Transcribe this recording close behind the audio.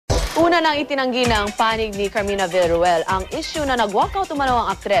Una nang itinanggi ng panig ni Carmina ang issue na nag-walk-out umano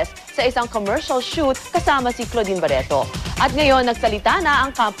ang aktres sa isang commercial shoot kasama si Claudine Barreto. At ngayon, nagsalita na ang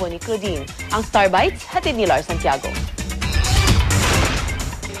kampo ni Claudine. Ang Star Bites, hatid ni Lars Santiago.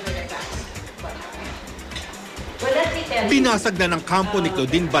 Binasag na ng kampo ni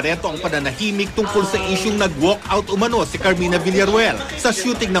Claudine Barreto ang pananahimik tungkol sa isyung nag-walk-out umano si Carmina sa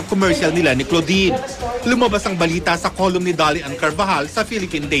shooting ng commercial nila ni Claudine. Lumabas ang balita sa column ni Dalian Carvajal sa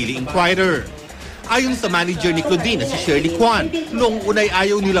Philippine Daily Inquirer. Ayon sa manager ni Claudine na si Shirley Kwan, noong unay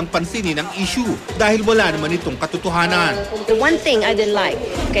ayaw nilang pansinin ang issue dahil wala naman itong katotohanan. The one thing I didn't like,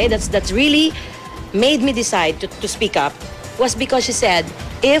 okay, that's really made me decide to speak up was because she said,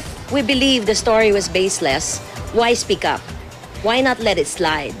 if we believe the story was baseless, why speak up? Why not let it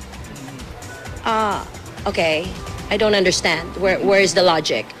slide? Okay, I don't understand. Where is the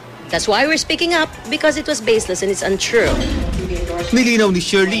logic? That's why we're speaking up, because it was baseless and it's untrue. Nilinaw ni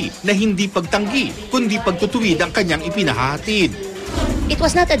Shirley na hindi pagtanggi, kundi pagtutuwid ang kanyang ipinahahatid. It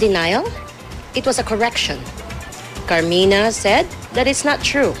was not a denial, it was a correction. Carmina said that it's not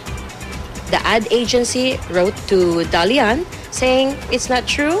true. The ad agency wrote to Dalian saying it's not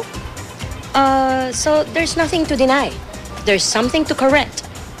true. So there's nothing to deny. There's something to correct.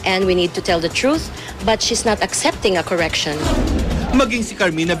 And we need to tell the truth, but she's not accepting a correction. Maging si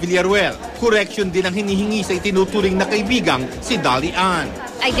Carmina, correction din ang hinihingi sa itinuturing na kaibigang si Dalian.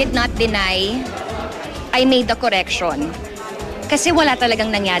 I did not deny. I made the correction. Kasi wala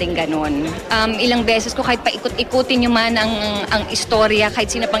talagang nangyaring ganun. Ilang beses ko kahit paikot-ikutin nyo man ang istorya,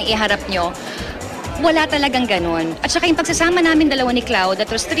 kahit sino pang iharap nyo, wala talagang ganun. At saka yung pagsasama namin dalawa ni Cloud, that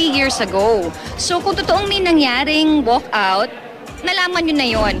was 3 years ago. So kung totoong may nangyaring walk-out, nalaman nyo na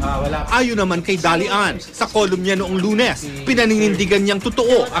yon. Ayon naman kay Dalian, sa column niya noong Lunes, pinaninindigan niyang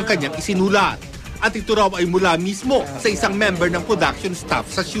totoo ang kanyang isinulat. At ito raw ay mula mismo sa isang member ng production staff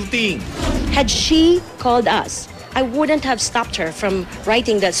sa shooting. Had she called us, I wouldn't have stopped her from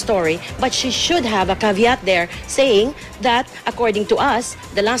writing that story, but she should have a caveat there saying that, according to us,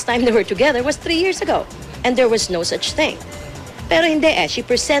 the last time they were together was 3 years ago, and there was no such thing. Pero hindi she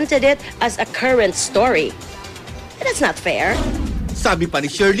presented it as a current story. And that's not fair. Sabi pa ni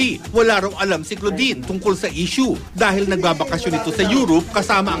Shirley, wala raw alam si Claudine tungkol sa issue dahil nagbabakasyon ito sa Europe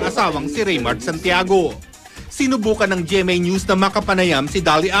kasama ang asawang si Raymart Santiago. Sinubukan ng GMA News na makapanayam si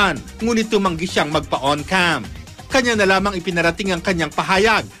Dalian, ngunit tumanggi siyang magpa-on-cam. Kanya na lamang ipinarating ang kanyang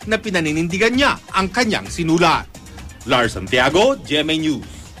pahayag na pinaninindigan niya ang kanyang sinulat. Lars Santiago, GMA News.